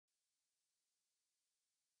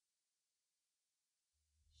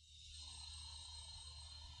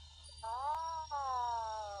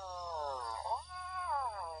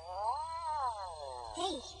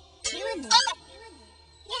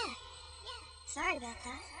Sorry about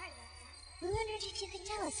that. We wondered if you could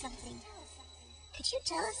tell us something. Could you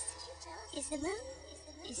tell us, is the moon,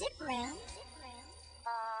 is it round?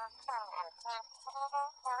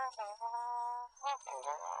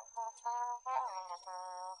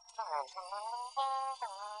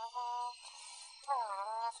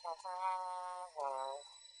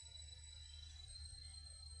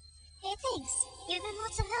 Hey, thanks. You've been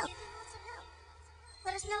lots of help.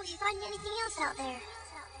 Let us know if you find anything else out there.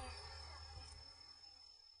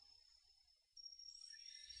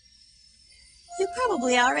 You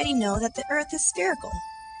probably already know that the Earth is spherical,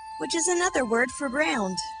 which is another word for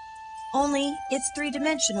round, only it's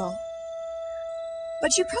three-dimensional.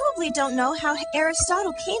 But you probably don't know how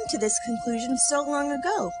Aristotle came to this conclusion so long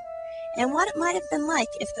ago, and what it might have been like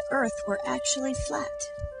if the Earth were actually flat.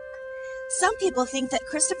 Some people think that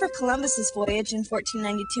Christopher Columbus's voyage in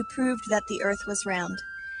 1492 proved that the Earth was round.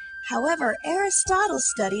 However, Aristotle's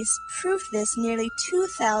studies proved this nearly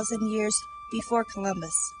 2,000 years before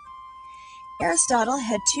Columbus. Aristotle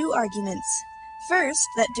had two arguments. First,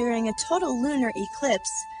 that during a total lunar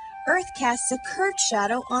eclipse, Earth casts a curved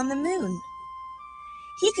shadow on the moon.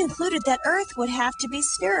 He concluded that Earth would have to be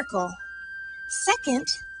spherical. Second,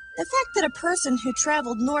 the fact that a person who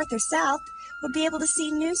traveled north or south would be able to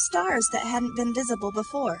see new stars that hadn't been visible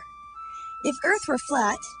before. If Earth were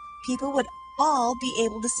flat, people would all be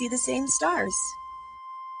able to see the same stars.